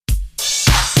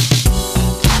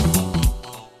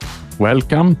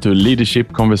Welcome to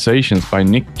Leadership Conversations by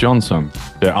Nick Jonsson,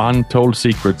 the untold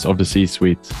secrets of the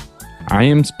C-suite. I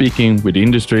am speaking with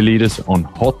industry leaders on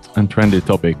hot and trendy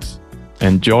topics.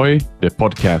 Enjoy the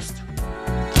podcast.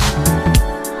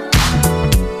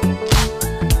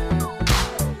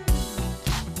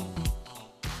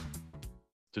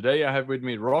 Today I have with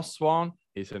me Ross Swan.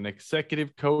 He's an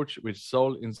executive coach with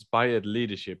soul-inspired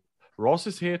leadership. Ross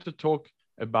is here to talk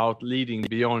about leading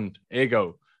beyond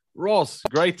ego. Ross,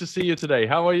 great to see you today.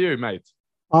 How are you, mate?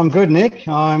 I'm good, Nick.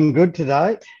 I'm good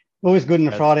today. Always good on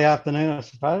a Friday afternoon, I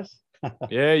suppose.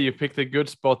 Yeah, you picked a good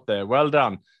spot there. Well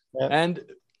done. Yep. And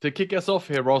to kick us off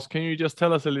here, Ross, can you just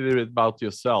tell us a little bit about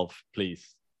yourself,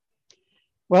 please?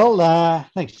 Well,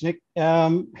 thanks, Nick.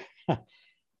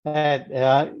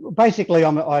 Basically,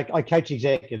 I coach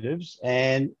executives,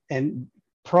 and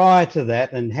prior to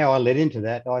that, and how I led into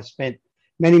that, I spent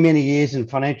many years in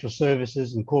financial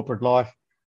services and corporate life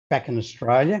back in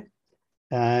Australia,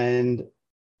 and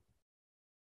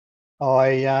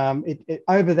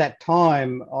over that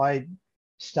time I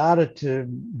started to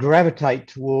gravitate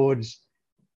towards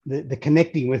the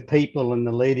connecting with people and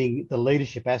the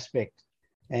leadership aspect,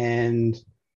 and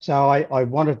so I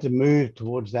wanted to move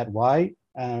towards that way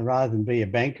rather than be a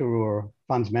banker or a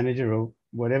funds manager or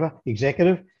whatever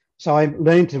executive. So I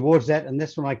leaned towards that, and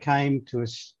that's when I came to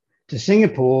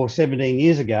Singapore 17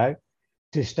 years ago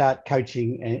to start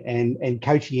coaching and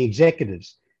coaching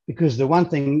executives. Because the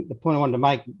point I wanted to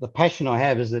make, the passion I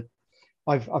have is that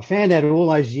I've found out all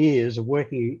those years of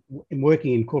working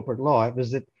in corporate life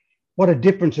is that what a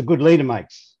difference a good leader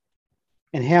makes,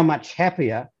 and how much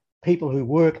happier people who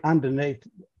work under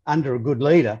a good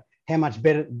leader, how much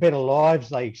better lives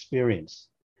they experience.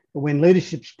 But when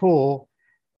leadership's poor,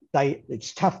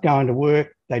 it's tough going to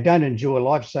work. They don't enjoy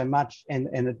life so much, and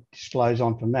it just flows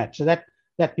on from that. So that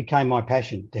became my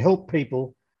passion, to help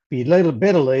people be little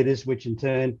better leaders, which in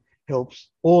turn helps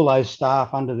all those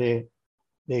staff under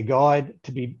their guide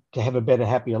to have a better,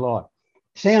 happier life.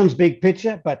 Sounds big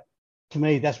picture, but to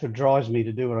me, that's what drives me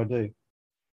to do what I do.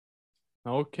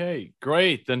 Okay,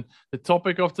 great. And the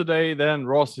topic of today then,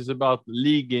 Ross, is about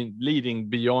leading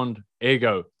beyond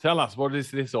ego. Tell us, what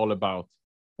is this all about?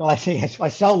 Well, I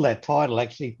sold that title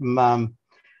actually from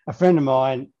a friend of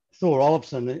mine, Thor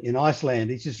Olofsson in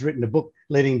Iceland. He's just written a book,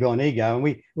 Leading Beyond Ego, and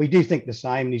we do think the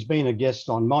same. And he's been a guest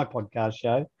on my podcast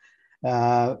show,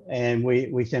 and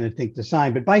we tend to think the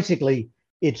same. But basically,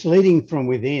 it's leading from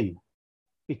within,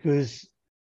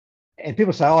 and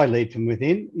people say, I lead from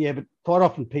within. Yeah, but quite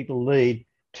often people lead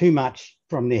too much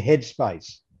from their head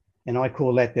space, and I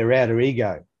call that their outer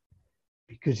ego.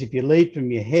 Because if you lead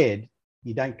from your head,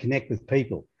 you don't connect with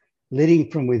people. Leading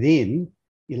from within,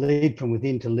 you lead from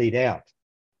within to lead out.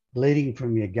 Leading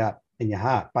from your gut and your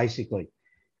heart, basically,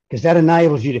 because that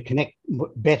enables you to connect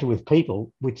better with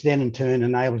people, which then in turn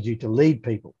enables you to lead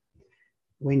people.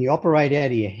 When you operate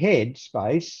out of your head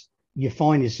space, you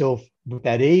find yourself with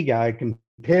that ego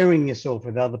comparing yourself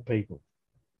with other people,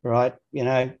 right?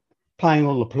 Playing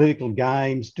all the political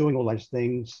games, doing all those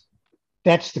things.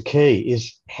 That's the key,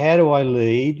 is how do I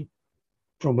lead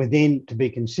from within to be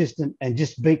consistent and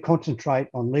just concentrate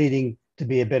on leading to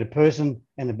be a better person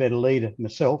and a better leader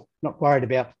myself, not worried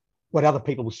about what other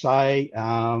people will say.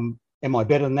 Am I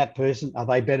better than that person? Are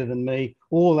they better than me?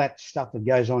 All that stuff that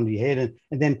goes on to your head,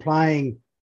 and then playing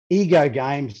ego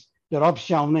games that I've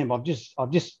shown them. I've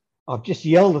just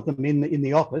yelled at them in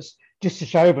the office just to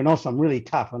show everyone else I'm really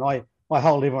tough and I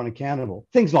hold everyone accountable.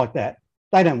 Things like that,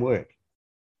 they don't work.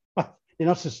 They're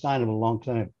not sustainable long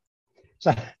term.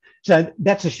 So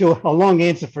that's a long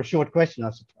answer for a short question,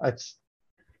 I suppose.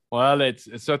 Well, it's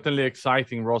certainly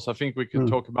exciting, Ross. I think we could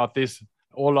talk about this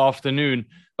all afternoon,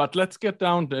 but let's get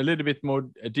down a little bit more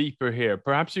deeper here.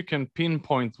 Perhaps you can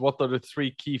pinpoint what are the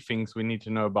three key things we need to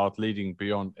know about leading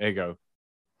beyond ego.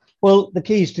 Well, the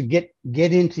key is to get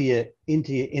into your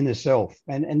inner self,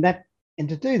 and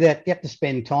to do that, you have to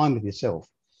spend time with yourself.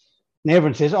 Now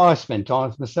everyone says, I spend time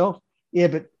with myself. Yeah,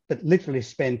 but literally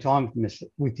spend time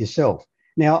with yourself.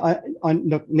 Now,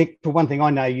 look, Nick, for one thing, I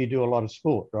know you do a lot of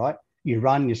sport, right? You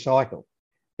run, you cycle.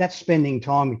 That's spending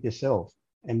time with yourself.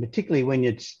 And particularly when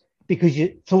because your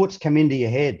thoughts come into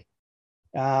your head.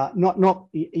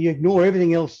 You ignore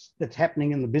everything else that's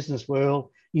happening in the business world.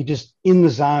 You're just in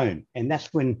the zone. And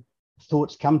that's when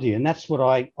thoughts come to you. And that's what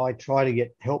I try to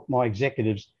help my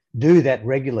executives do that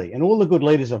regularly. And all the good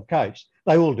leaders I've coached,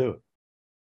 they all do it.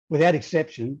 Without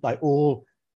exception, they all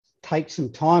take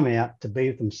some time out to be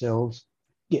with themselves,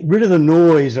 get rid of the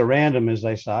noise around them, as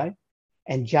they say,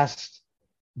 and just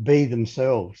be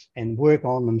themselves and work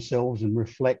on themselves and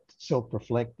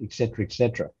self-reflect, etc.,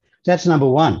 etc. So that's number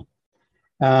one.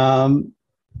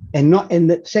 And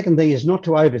the second thing is not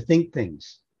to overthink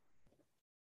things.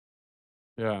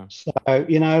 Yeah. So,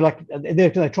 like they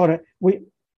try to,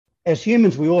 as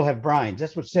humans, we all have brains.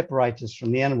 That's what separates us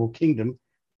from the animal kingdom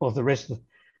or the rest of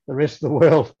the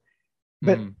world.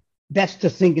 But that's to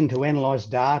think and to analyze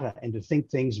data and to think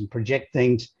things and project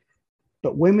things.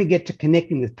 But when we get to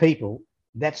connecting with people,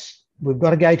 we've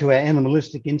got to go to our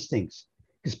animalistic instincts,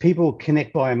 because people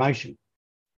connect by emotion.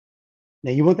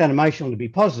 Now, you want that emotion to be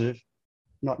positive,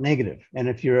 not negative. And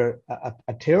if you're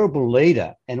a terrible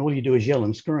leader and all you do is yell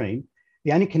and scream,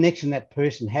 the only connection that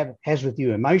person has with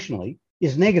you emotionally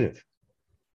is negative.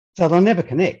 So they'll never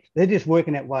connect. They're just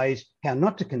working out ways how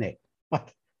not to connect.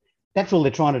 That's all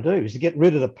they're trying to do, is to get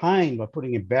rid of the pain by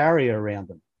putting a barrier around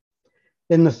them.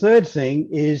 Then the third thing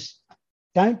is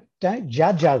don't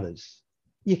judge others.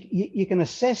 You can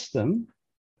assess them,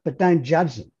 but don't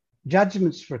judge them.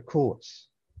 Judgment's for courts.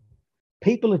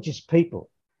 People are just people.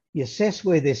 You assess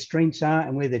where their strengths are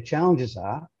and where their challenges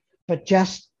are, but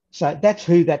just so that's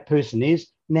who that person is.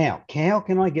 Now, how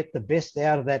can I get the best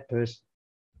out of that person?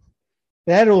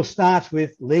 That all starts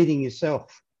with leading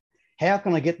yourself. How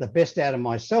can I get the best out of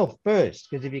myself first?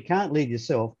 Because if you can't lead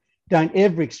yourself, don't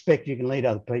ever expect you can lead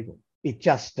other people. It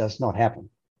just does not happen.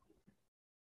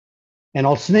 And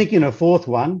I'll sneak in a fourth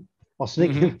one.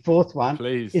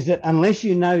 Please. Is that unless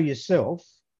you know yourself,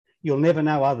 you'll never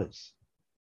know others.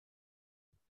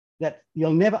 That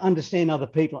you'll never understand other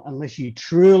people unless you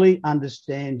truly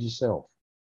understand yourself.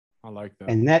 I like that.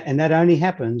 And that only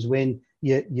happens when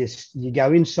you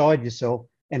go inside yourself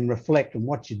and reflect on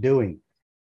what you're doing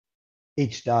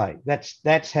each day.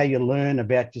 That's how you learn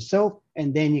about yourself,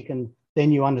 and then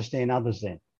you understand others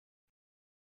then.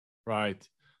 Right.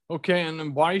 Okay.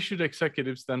 And why should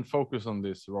executives then focus on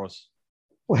this, Ross?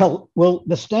 Well,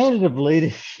 the standard of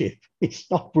leadership is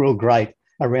not real great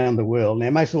around the world. Now,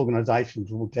 most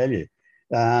organizations will tell you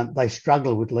they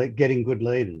struggle with getting good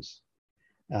leaders.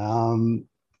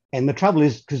 And the trouble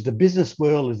is, because the business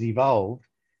world has evolved,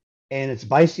 and it's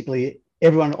basically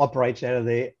everyone operates out of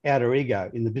their outer ego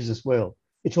in the business world.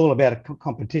 It's all about a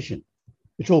competition.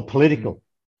 It's all political.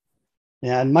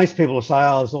 Now, and most people will say,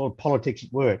 oh, it's all politics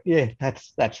at work. Yeah,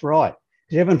 that's right.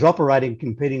 Because everyone's operating,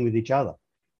 competing with each other.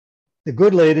 The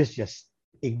good leaders just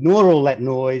ignore all that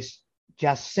noise,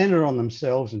 just center on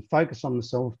themselves and focus on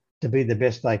themselves to be the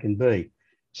best they can be.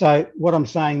 So what I'm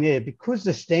saying there, because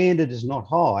the standard is not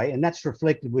high, and that's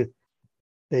reflected with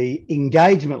the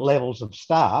engagement levels of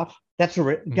staff,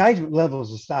 engagement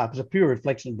levels of staff is a pure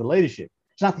reflection of the leadership.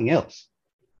 It's nothing else.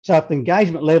 So if the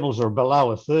engagement levels are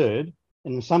below a third,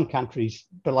 and in some countries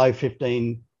below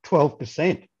 15,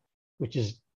 12%, which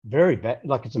is very bad,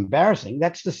 like it's embarrassing,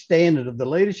 that's the standard of the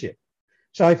leadership.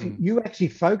 So if you actually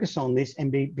focus on this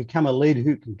and become a leader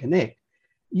who can connect,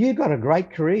 you've got a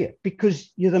great career,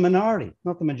 because you're the minority,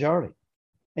 not the majority.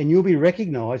 And you'll be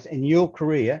recognized and your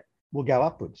career will go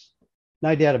upwards.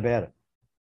 No doubt about it.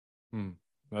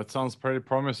 That sounds pretty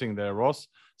promising there, Ross.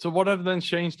 So what have then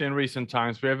changed in recent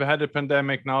times? We have had a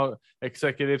pandemic now.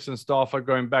 Executives and staff are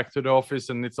going back to the office,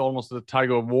 and it's almost a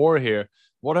tug of war here.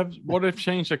 What have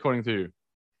changed according to you?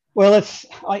 Well,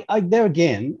 there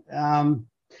again,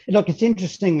 look, it's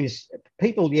interesting is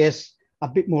people, yes, a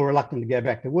bit more reluctant to go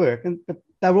back to work, but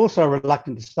they're also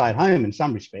reluctant to stay at home in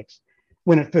some respects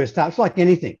when it first starts. Like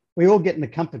anything, we all get in the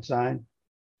comfort zone,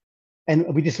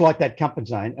 and we just like that comfort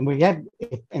zone.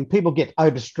 And people get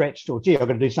overstretched, or gee, I've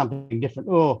got to do something different.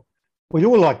 Or we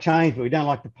all like change, but we don't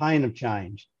like the pain of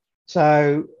change.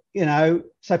 So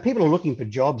people are looking for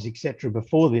jobs, etc.,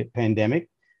 before the pandemic,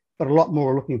 but a lot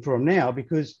more are looking for them now,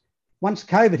 because once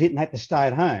COVID hit and they had to stay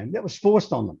at home, that was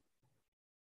forced on them.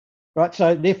 Right.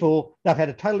 So therefore, they've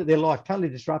had their life totally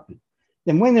disrupted.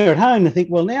 Then when they're at home, they think,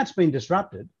 well, now it's been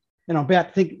disrupted, and I'm about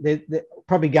to think they're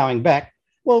probably going back.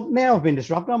 Well, now I've been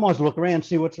disrupted, I might as well look around and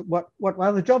see what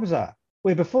other jobs are.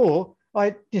 Where before,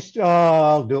 I just,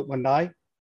 I'll do it one day,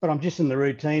 but I'm just in the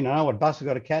routine. I know what bus I've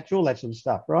got to catch, all that sort of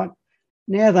stuff, right?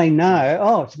 Now they know,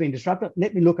 oh, it's been disrupted.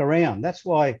 Let me look around. That's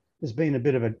why there's been a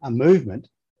bit of a movement.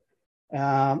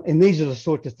 And these are the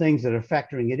sorts of things that are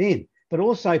factoring it in. But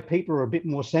also people are a bit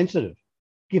more sensitive,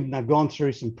 given they've gone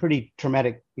through some pretty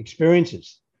traumatic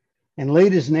experiences. And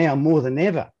leaders now more than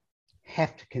ever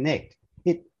have to connect.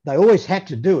 They always had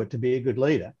to do it to be a good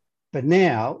leader, but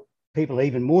now people are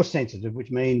even more sensitive,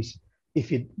 which means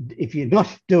if you're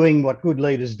not doing what good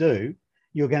leaders do,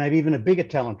 you're going to have even a bigger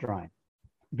talent drain,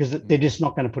 because they're just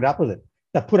not going to put up with it.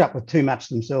 They put up with too much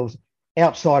themselves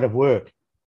outside of work,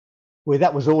 where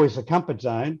that was always the comfort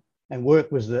zone and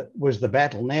work was the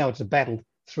battle. Now it's a battle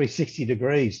 360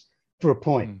 degrees for a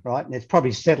point, right? And it's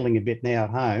probably settling a bit now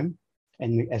at home,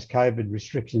 and as COVID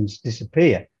restrictions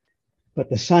disappear. But at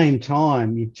the same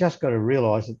time, you've just got to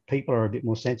realize that people are a bit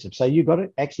more sensitive. So you've got to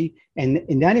actually, and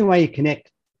the only way you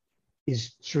connect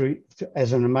is through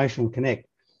as an emotional connect.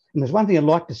 And there's one thing I'd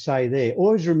like to say there.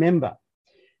 Always remember,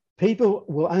 people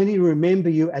will only remember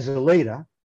you as a leader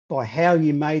by how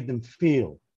you made them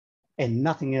feel and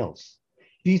nothing else.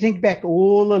 If you think back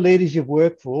all the leaders you've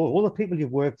worked for, all the people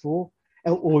you've worked for,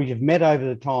 or you've met over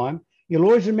the time, you'll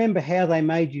always remember how they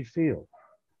made you feel.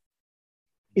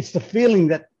 It's the feeling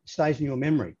that stays in your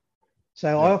memory.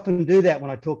 So I often do that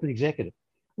when I talk to an executive.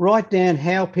 Write down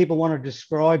how people want to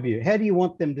describe you. How do you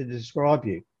want them to describe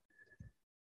you?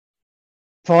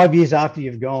 5 years after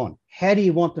you've gone, how do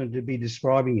you want them to be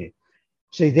describing you?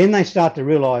 See, then they start to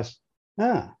realize,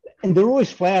 and they're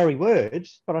always flowery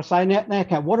words, but I say, now,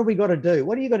 okay, what have we got to do?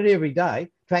 What do you got to do every day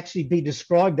to actually be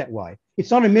described that way? It's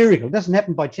not a miracle. It doesn't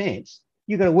happen by chance.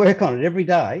 You've got to work on it every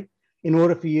day in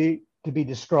order for you to be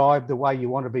described the way you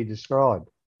want to be described.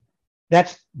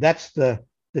 That's the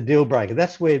deal breaker.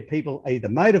 That's where people are either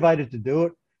motivated to do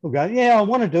it or go, yeah, I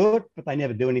want to do it, but they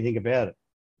never do anything about it.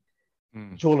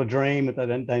 It's all a dream, but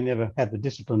they never have the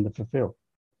discipline to fulfill.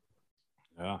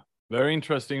 Yeah, very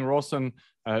interesting, Ross, and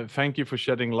thank you for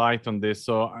shedding light on this.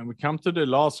 So we come to the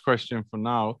last question for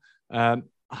now.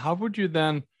 How would you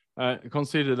then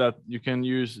consider that you can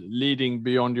use leading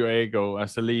beyond your ego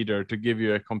as a leader to give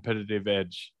you a competitive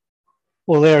edge?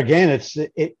 Well, there again,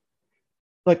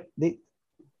 look, the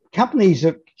companies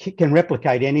can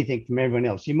replicate anything from everyone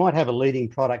else. You might have a leading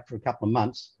product for a couple of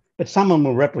months, but someone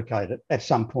will replicate it at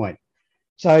some point.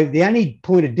 So the only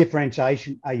point of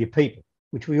differentiation are your people,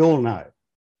 which we all know.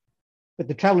 But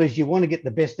the trouble is you want to get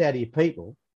the best out of your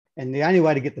people, and the only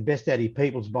way to get the best out of your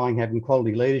people is by having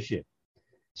quality leadership.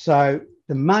 So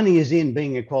the money is in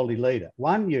being a quality leader.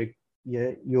 One,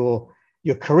 your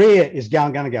career is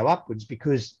going to go upwards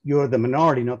because you're the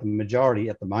minority, not the majority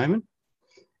at the moment.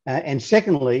 And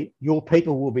secondly, your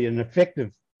people will be an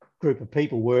effective group of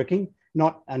people working,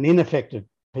 not an ineffective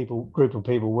group of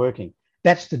people working.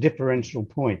 That's the differential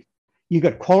point. You've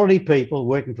got quality people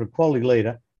working for a quality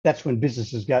leader. That's when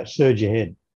businesses surge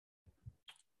ahead.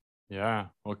 Yeah,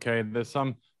 okay. There's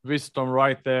some wisdom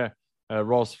right there.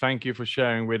 Ross, thank you for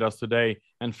sharing with us today.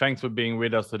 And thanks for being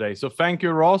with us today. So thank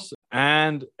you, Ross.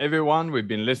 And everyone, we've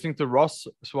been listening to Ross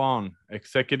Swan,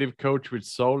 executive coach with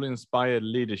soul-inspired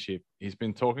leadership. He's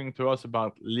been talking to us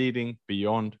about leading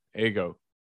beyond ego.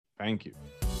 Thank you.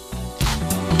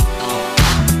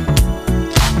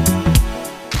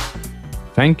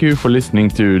 Thank you for listening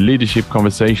to Leadership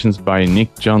Conversations by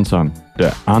Nick Jonsson,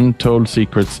 the untold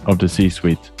secrets of the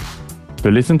C-suite. To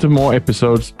listen to more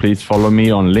episodes, please follow me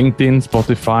on LinkedIn,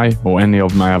 Spotify, or any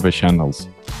of my other channels.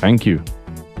 Thank you.